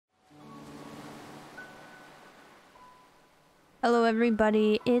Hello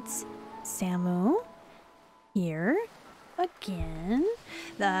everybody, it's Samu here again.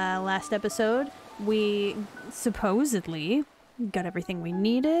 The last episode, we supposedly got everything we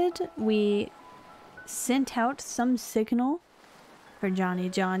needed. We sent out some signal for Johnny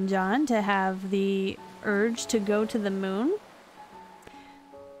John to have the urge to go to the moon.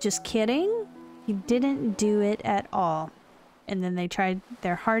 Just kidding. He didn't do it at all. And then they tried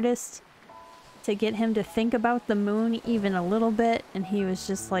their hardest to get him to think about the moon even a little bit, and he was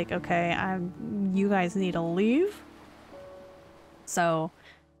just like, okay, you guys need to leave. So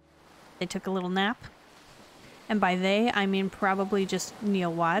they took a little nap. And by they, I mean probably just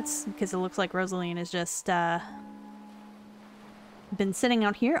Neil Watts, because it looks like Rosaline has just been sitting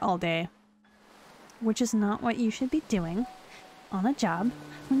out here all day, which is not what you should be doing on a job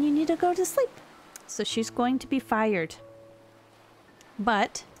when you need to go to sleep. So she's going to be fired.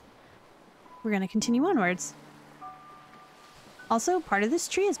 But we're gonna continue onwards. Also, part of this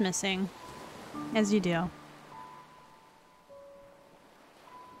tree is missing, as you do.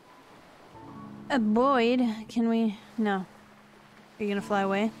 Boyd, can we? No. Are you gonna fly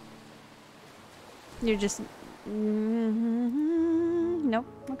away? You're just... Nope.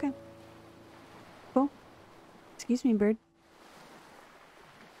 Okay. Cool. Excuse me, bird.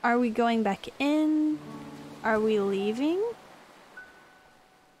 Are we going back in? Are we leaving?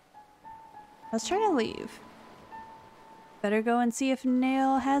 Let's try to leave. Better go and see if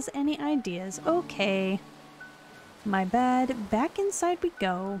Nail has any ideas. Okay. My bad. Back inside we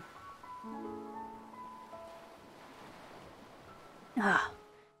go. Ah.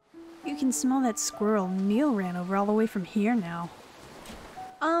 You can smell that squirrel Neil ran over all the way from here now.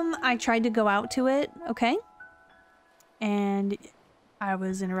 I tried to go out to it, okay? And I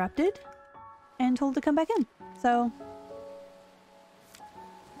was interrupted and told to come back in. So,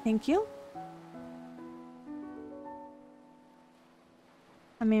 thank you.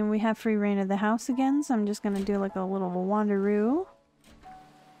 I mean, we have free reign of the house again, so I'm just gonna do like a little wanderoo.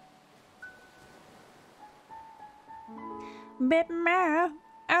 But Ma,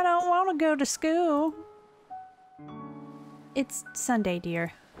 I don't want to go to school. It's Sunday,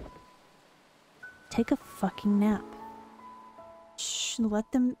 dear. Take a fucking nap. Shh,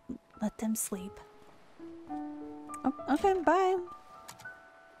 let them sleep. Oh, okay, bye.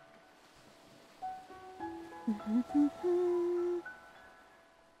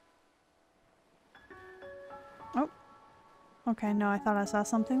 Oh. Okay, no, I thought I saw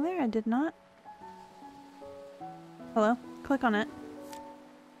something there. I did not. Hello? Click on it.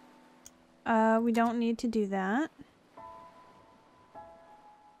 We don't need to do that.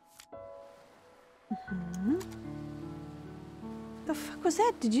 The fuck was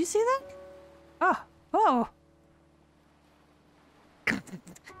that? Did you see that? Oh! Oh!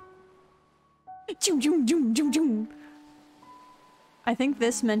 Joom, joom, joom, joom, joom. I think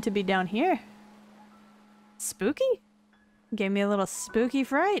this meant to be down here. Spooky? Gave me a little spooky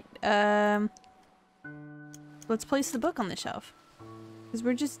fright. Let's place the book on the shelf. Because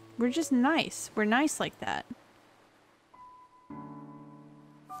we're just nice. We're nice like that.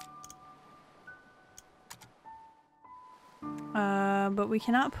 But we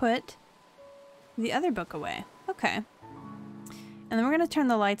cannot put the other book away. Okay. And then we're gonna turn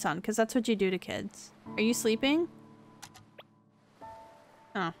the lights on, because that's what you do to kids. Are you sleeping?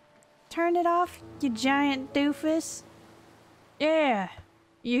 Oh. Turn it off, you giant doofus. Yeah,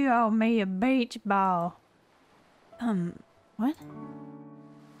 you owe me a beach ball. What?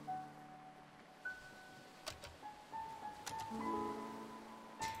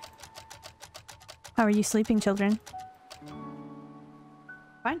 How are you sleeping, children?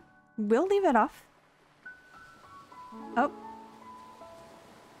 Fine. We'll leave it off. Oh.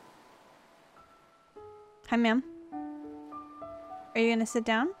 Hi, ma'am. Are you gonna sit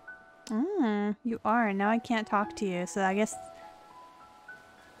down? You are. Now I can't talk to you, so I guess...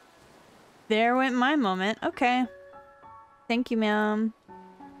 There went my moment. Okay. Thank you, ma'am.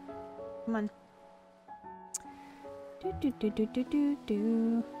 Come on.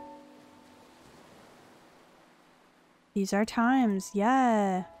 Do. These are times.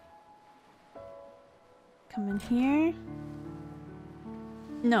 Yeah. Come in here.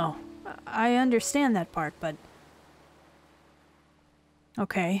 No. I understand that part, but...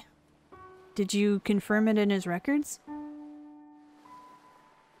 Okay. Did you confirm it in his records?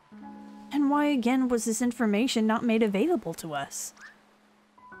 And why again was this information not made available to us?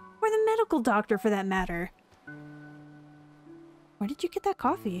 Or the medical doctor, for that matter? Where did you get that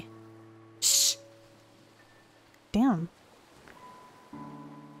coffee? Shh! Damn.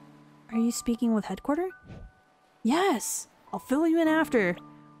 Are you speaking with headquarters? Yes! I'll fill you in after.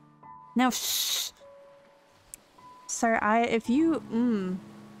 Now shh! sir, if you,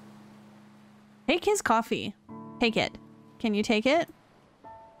 take his coffee. Take it. Can you take it?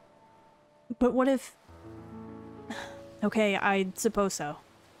 But what if... Okay, I suppose so.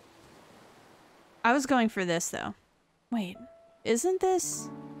 I was going for this, though. Wait, isn't this...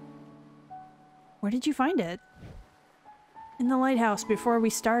 Where did you find it? In the lighthouse before we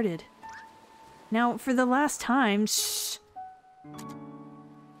started. Now, for the last time, shh.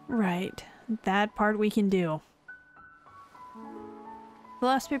 Right, that part we can do. The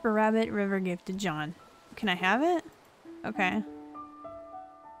last paper rabbit River gave to John. Can I have it? Okay.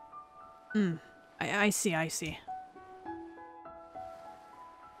 I see.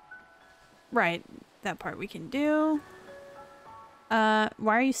 Right, that part we can do. Why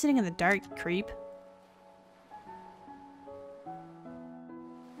are you sitting in the dark, creep?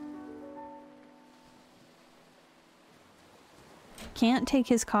 Can't take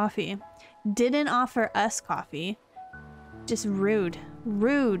his coffee. Didn't offer us coffee. Just rude.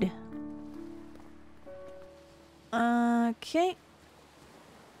 Rude. Okay.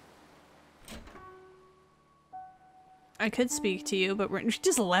 I could speak to you, but we're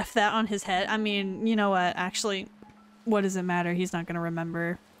just left that on his head. I mean, you know what? Actually, what does it matter? He's not gonna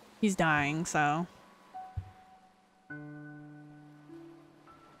remember. He's dying, so.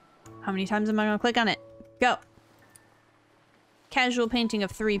 How many times am I gonna click on it? Go! Casual painting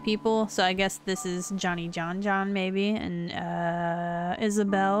of 3 people, so I guess this is Johnny John maybe, and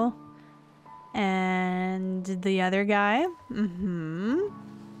Isabel. And the other guy.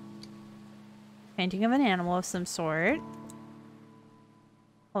 Painting of an animal of some sort.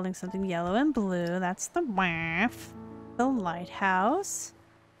 Holding something yellow and blue. That's the wife. The lighthouse.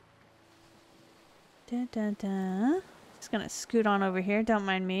 Just gonna scoot on over here. Don't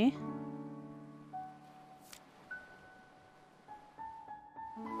mind me.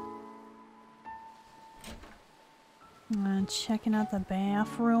 Checking out the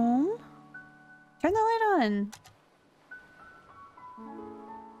bathroom. Turn the light on.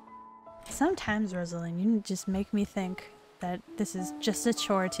 Sometimes, Rosalind, you just make me think that this is just a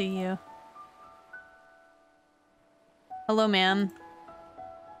chore to you. Hello, ma'am.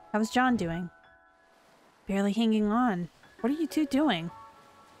 How's John doing? Barely hanging on. What are you two doing?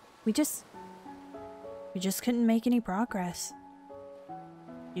 We just couldn't make any progress.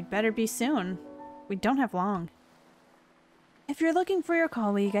 You'd better be soon. We don't have long. If you're looking for your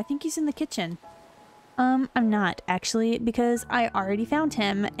colleague, I think he's in the kitchen. I'm not, actually, because I already found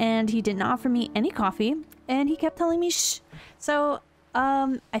him, and he didn't offer me any coffee, and he kept telling me shh. So,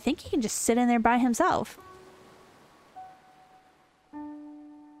 I think he can just sit in there by himself.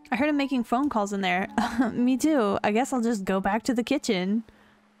 I heard him making phone calls in there. Me too. I guess I'll just go back to the kitchen.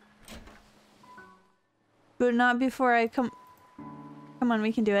 But not before I come... Come on,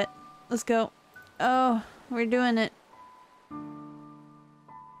 we can do it. Let's go. Oh, we're doing it.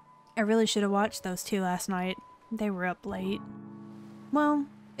 I really should have watched those 2 last night. They were up late. Well,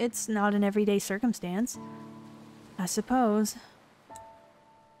 it's not an everyday circumstance. I suppose.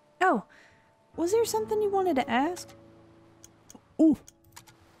 Oh, was there something you wanted to ask? Ooh.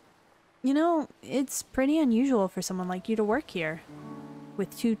 You know, it's pretty unusual for someone like you to work here.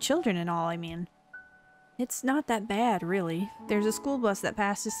 With 2 children and all, I mean. It's not that bad, really. There's a school bus that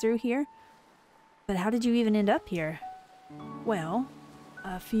passes through here. But how did you even end up here? Well,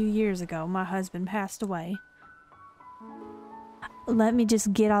 a few years ago, my husband passed away. Let me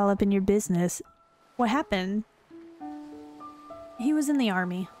just get all up in your business. What happened? He was in the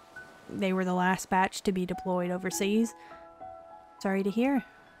army. They were the last batch to be deployed overseas. Sorry to hear.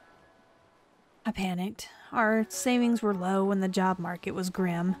 I panicked. Our savings were low and the job market was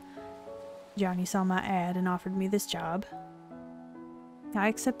grim. Johnny saw my ad and offered me this job. I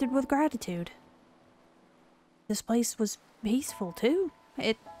accepted with gratitude. This place was peaceful, too.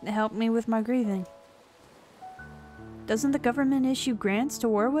 It helped me with my grieving. Doesn't the government issue grants to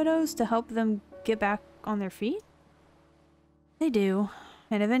war widows to help them get back on their feet? They do,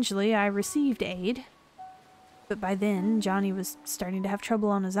 and eventually I received aid. But by then, Johnny was starting to have trouble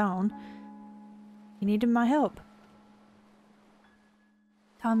on his own. He needed my help.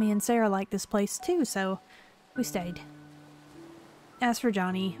 Tommy and Sarah liked this place too, so we stayed. As for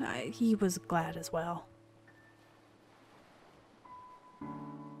Johnny, he was glad as well.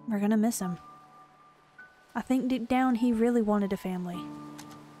 We're gonna miss him. I think deep down he really wanted a family.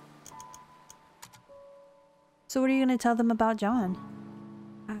 So what are you gonna tell them about John?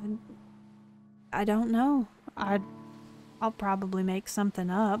 I don't know. I'll probably make something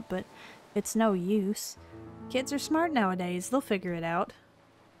up, but it's no use. Kids are smart nowadays. They'll figure it out.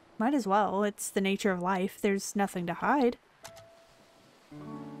 Might as well. It's the nature of life. There's nothing to hide.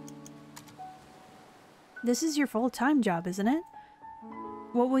 This is your full-time job, isn't it?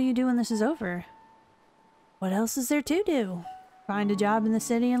 What will you do when this is over? What else is there to do? Find a job in the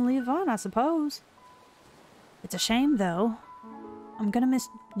city and leave on, I suppose. It's a shame, though. I'm gonna miss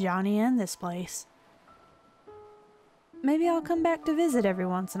Johnny and this place. Maybe I'll come back to visit every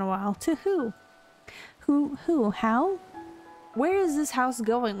once in a while. To who? Who? How? Where is this house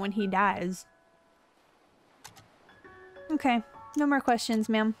going when he dies? Okay, no more questions,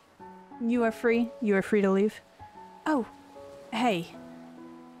 ma'am. You are free. You are free to leave. Oh, hey.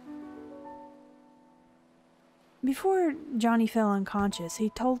 Before Johnny fell unconscious, he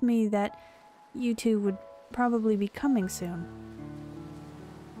told me that you two would probably be coming soon.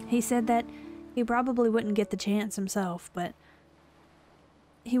 He said that he probably wouldn't get the chance himself, but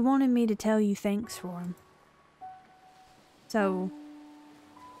he wanted me to tell you thanks for him. So,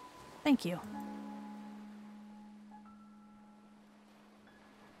 thank you.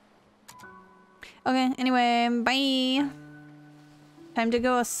 Okay, anyway, bye! Time to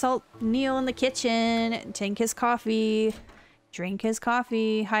go assault Neil in the kitchen, take his coffee, drink his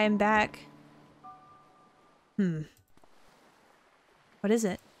coffee, high and back. What is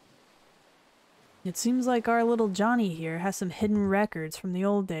it? It seems like our little Johnny here has some hidden records from the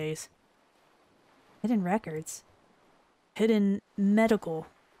old days. Hidden records? Hidden medical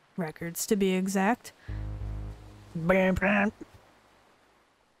records, to be exact. Bam, bam.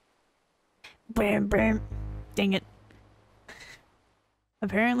 Bam, bam. Dang it.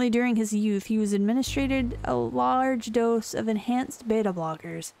 Apparently during his youth, he was administered a large dose of enhanced beta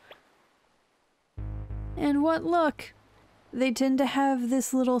blockers. And what luck! They tend to have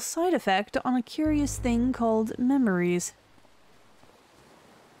this little side effect on a curious thing called memories.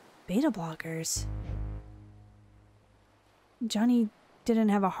 Beta blockers? Johnny didn't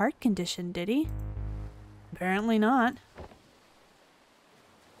have a heart condition, did he? Apparently not.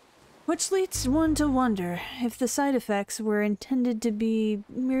 Which leads one to wonder if the side effects were intended to be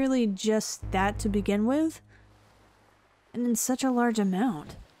merely just that to begin with, and in such a large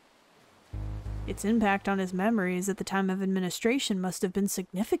amount. Its impact on his memories at the time of administration must have been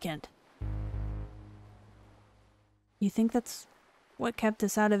significant. You think that's what kept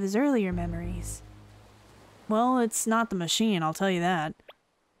us out of his earlier memories? Well, it's not the machine, I'll tell you that.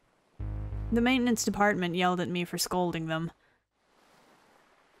 The maintenance department yelled at me for scolding them.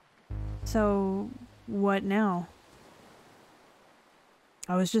 So, what now?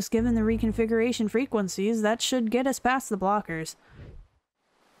 I was just given the reconfiguration frequencies. That should get us past the blockers.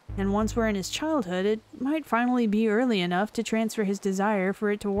 And once we're in his childhood, it might finally be early enough to transfer his desire for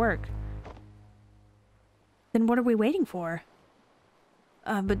it to work. Then what are we waiting for?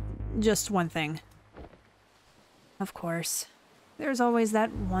 But just one thing. Of course. There's always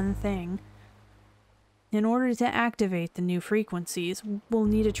that one thing. In order to activate the new frequencies, we'll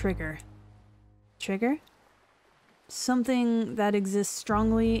need a trigger. Trigger? Something that exists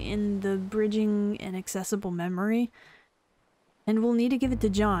strongly in the bridging and accessible memory. And we'll need to give it to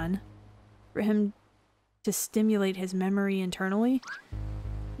John for him to stimulate his memory internally.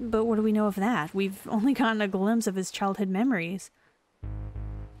 But what do we know of that? We've only gotten a glimpse of his childhood memories.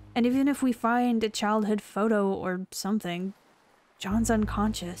 And even if we find a childhood photo or something, John's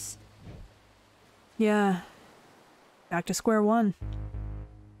unconscious. Yeah, back to square one.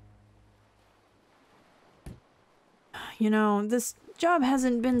 You know, this job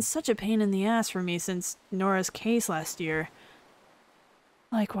hasn't been such a pain in the ass for me since Nora's case last year.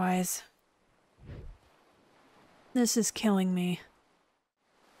 Likewise. This is killing me.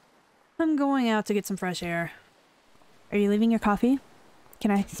 I'm going out to get some fresh air. Are you leaving your coffee?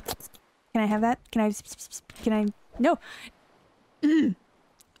 Can I have that? Can I? No!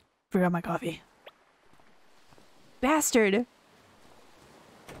 Forgot my coffee. Bastard!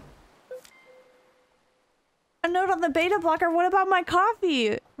 A note on the beta blocker, what about my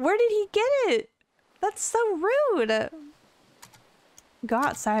coffee? Where did he get it? That's so rude! Go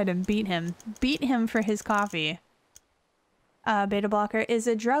outside and beat him. Beat him for his coffee. Beta blocker is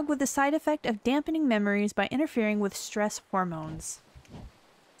a drug with the side effect of dampening memories by interfering with stress hormones.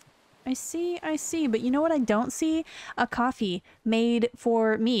 I see, but you know what I don't see? A coffee made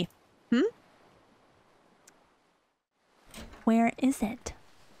for me. Where is it?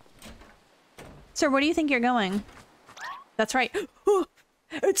 Sir, where do you think you're going? That's right.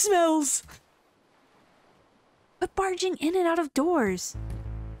 It smells! But barging in and out of doors.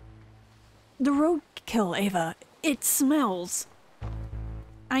 The roadkill, Ava. It smells.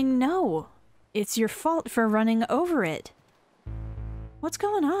 I know. It's your fault for running over it. What's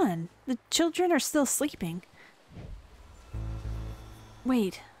going on? The children are still sleeping.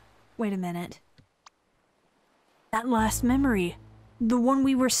 Wait a minute. That last memory. The one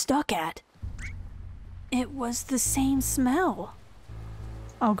we were stuck at. It was the same smell.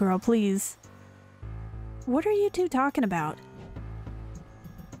 Oh, girl, please. What are you two talking about?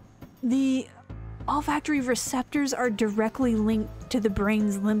 The olfactory receptors are directly linked to the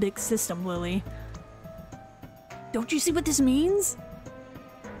brain's limbic system, Lily. Don't you see what this means?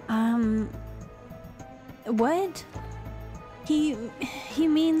 What? He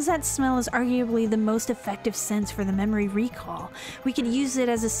means that smell is arguably the most effective sense for the memory recall. We could use it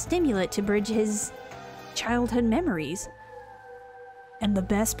as a stimulant to bridge his childhood memories. And the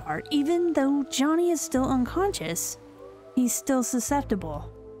best part, even though Johnny is still unconscious, he's still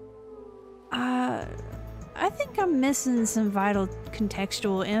susceptible. I think I'm missing some vital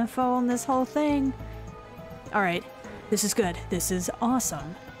contextual info on this whole thing. Alright, this is good. This is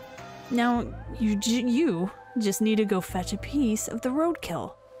awesome. Now, you just need to go fetch a piece of the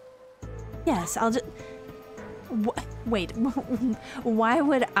roadkill. Yes, I'll just... Wait, why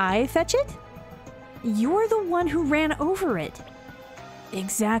would I fetch it? You're the one who ran over it.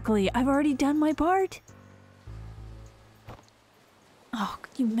 Exactly, I've already done my part. Oh,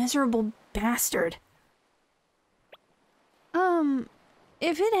 you miserable bastard.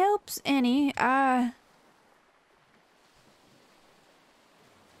 If it helps any, I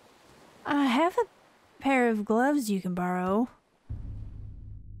have a pair of gloves you can borrow.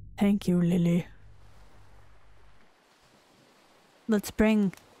 Thank you, Lily. Let's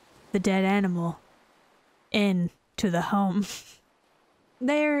bring the dead animal into the home.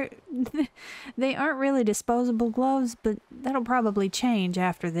 They aren't really disposable gloves, but that'll probably change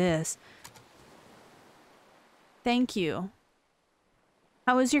after this. Thank you.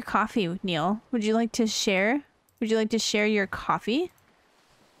 How was your coffee, Neil? Would you like to share? Would you like to share your coffee?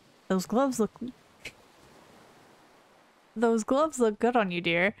 Those gloves look good on you,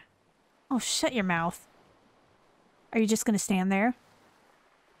 dear. Oh, shut your mouth. Are you just gonna stand there?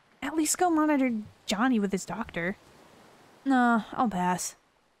 At least go monitor Johnny with his doctor. No, I'll pass.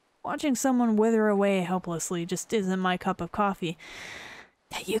 Watching someone wither away helplessly just isn't my cup of coffee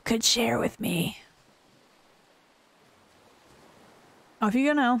that you could share with me. Off you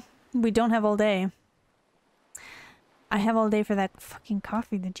go now. We don't have all day. I have all day for that fucking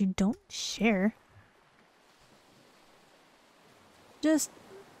coffee that you don't share. Just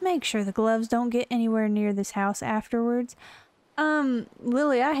make sure the gloves don't get anywhere near this house afterwards.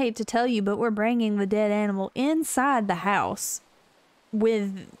 Lily, I hate to tell you, but we're bringing the dead animal inside the house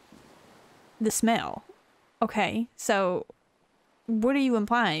with the smell. Okay, so what are you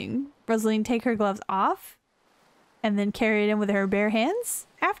implying? Rosaline take her gloves off and then carry it in with her bare hands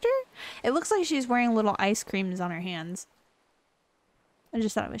after? It looks like she's wearing little ice creams on her hands. I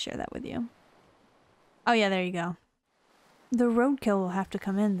just thought I would share that with you. Oh yeah, there you go. The roadkill will have to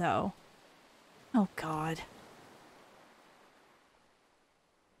come in though. Oh God.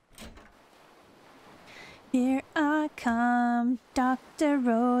 Here I come, Dr.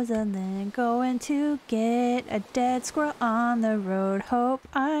 Rosalind, going to get a dead squirrel on the road. Hope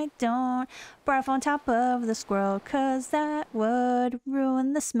I don't barf on top of the squirrel, 'cause that would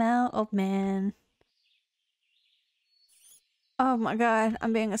ruin the smell, old man. Oh my God,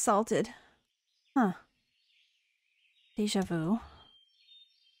 I'm being assaulted. Huh. Deja vu.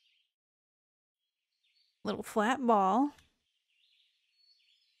 Little flat ball.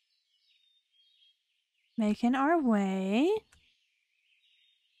 Making our way.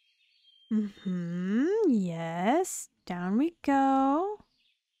 Yes. Down we go.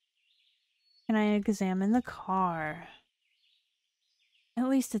 Can I examine the car? At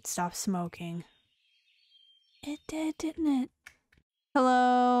least it stopped smoking. It did, didn't it?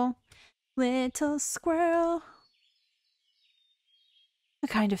 Hello, little squirrel. The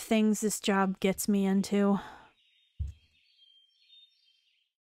kind of things this job gets me into.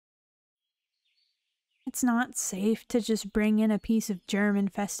 It's not safe to just bring in a piece of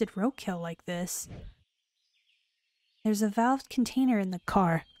germ-infested roadkill like this. There's a valved container in the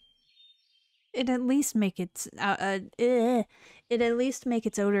car. It'd at least make its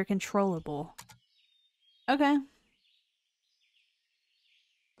odor controllable. Okay.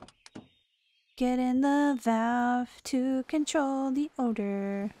 Get in the valve to control the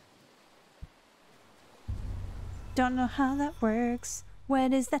odor. Don't know how that works.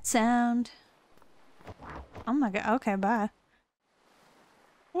 What is that sound? Oh my God. Okay, bye.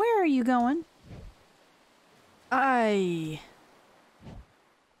 Where are you going? I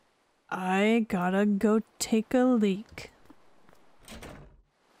gotta go take a leak.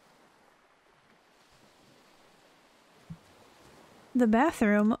 The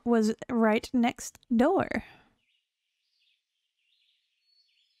bathroom was right next door.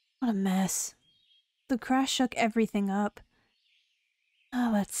 What a mess. The crash shook everything up.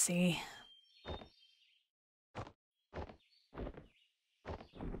 Let's see.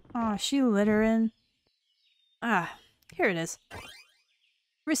 Oh, she littering. Ah, here it is.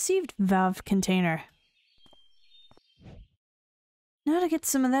 Received valve container. Now to get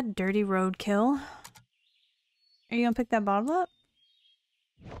some of that dirty roadkill. Are you gonna pick that bottle up?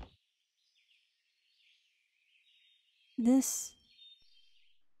 This...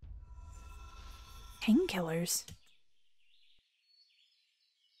 Painkillers.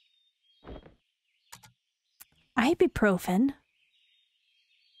 Ibuprofen?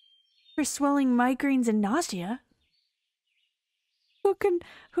 For swelling, migraines, and nausea? Who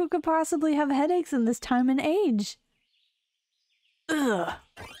could possibly have headaches in this time and age? Ugh.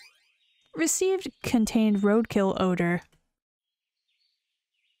 Received contained roadkill odor.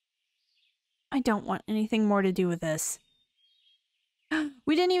 I don't want anything more to do with this.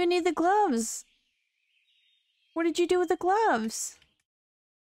 We didn't even need the gloves! What did you do with the gloves?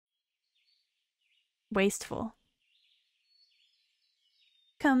 Wasteful.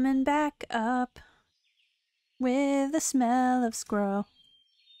 Coming back up with the smell of squirrel.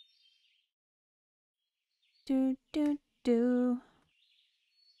 Do do do.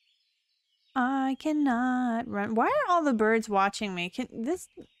 I cannot run. Why are all the birds watching me?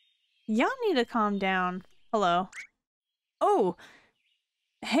 Y'all need to calm down. Hello. Oh!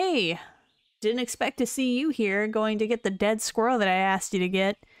 Hey! Didn't expect to see you here, going to get the dead squirrel that I asked you to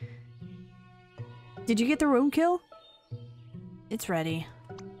get. Did you get the roadkill? It's ready.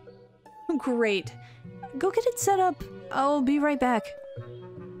 Great. Go get it set up. I'll be right back.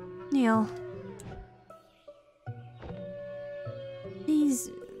 Neil.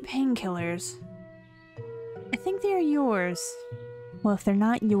 These painkillers. I think they are yours. Well, if they're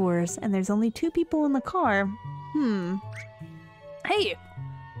not yours, and there's only 2 people in the car, Hey!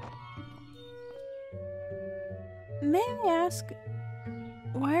 May I ask,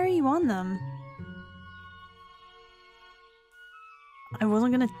 why are you on them? I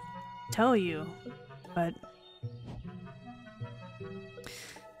wasn't gonna tell you, but...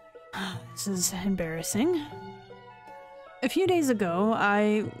 This is embarrassing. A few days ago,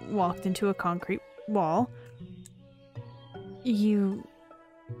 I walked into a concrete wall. You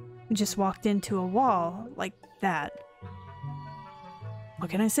just walked into a wall like that. What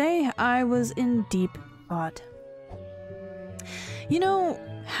can I say? I was in deep thought. You know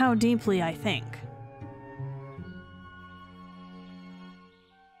how deeply I think.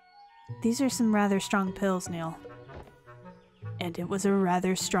 These are some rather strong pills, Neil. And it was a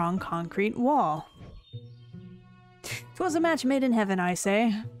rather strong concrete wall. 'Twas a match made in heaven, I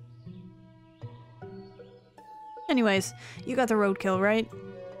say. Anyways, you got the roadkill, right?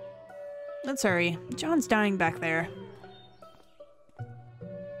 Let's hurry. John's dying back there.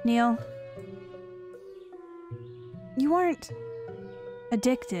 Neil, you aren't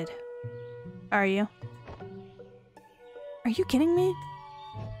addicted, are you? Are you kidding me?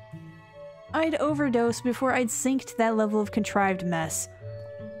 I'd overdose before I'd sink to that level of contrived mess.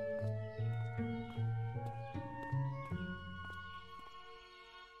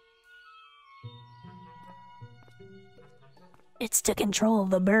 It's to control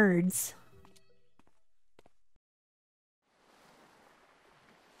the birds.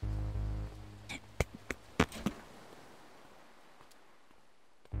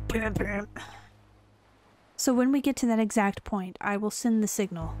 So when we get to that exact point, I will send the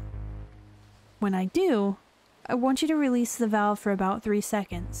signal. When I do, I want you to release the valve for about 3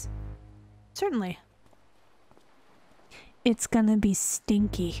 seconds. Certainly. It's gonna be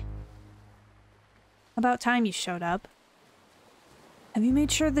stinky. About time you showed up. Have you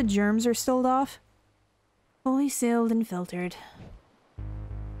made sure the germs are stilled off? Fully sealed and filtered.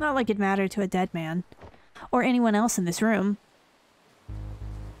 Not like it mattered to a dead man. Or anyone else in this room.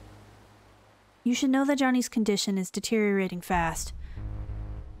 You should know that Johnny's condition is deteriorating fast.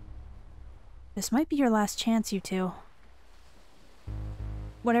 This might be your last chance, you two.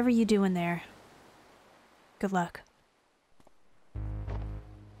 Whatever you do in there, good luck.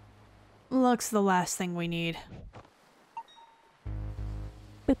 Luck's the last thing we need.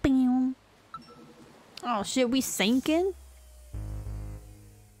 Oh shit, we sinking?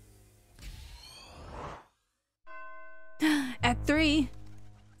 Act 3.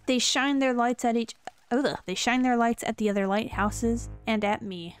 They shine their lights at they shine their lights at the other lighthouses and at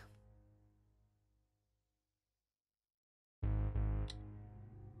me.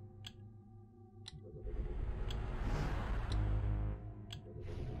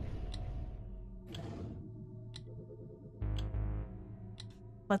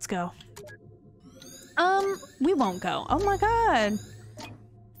 Let's go. We won't go. Oh my god.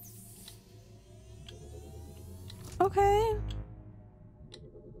 Okay.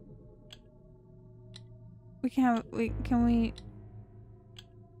 Can we...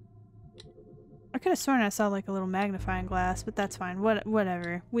 could have sworn I saw like a little magnifying glass, but that's fine.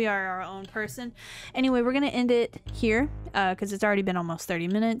 Whatever. We are our own person. Anyway, we're gonna end it here because it's already been almost 30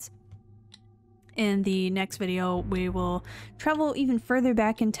 minutes. In the next video, we will travel even further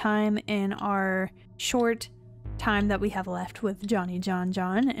back in time in our short time that we have left with Johnny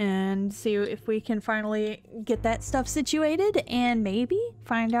John and see if we can finally get that stuff situated and maybe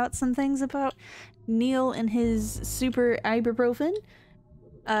find out some things about Neil and his super ibuprofen.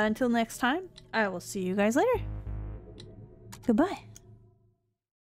 Until next time, I will see you guys later. Goodbye.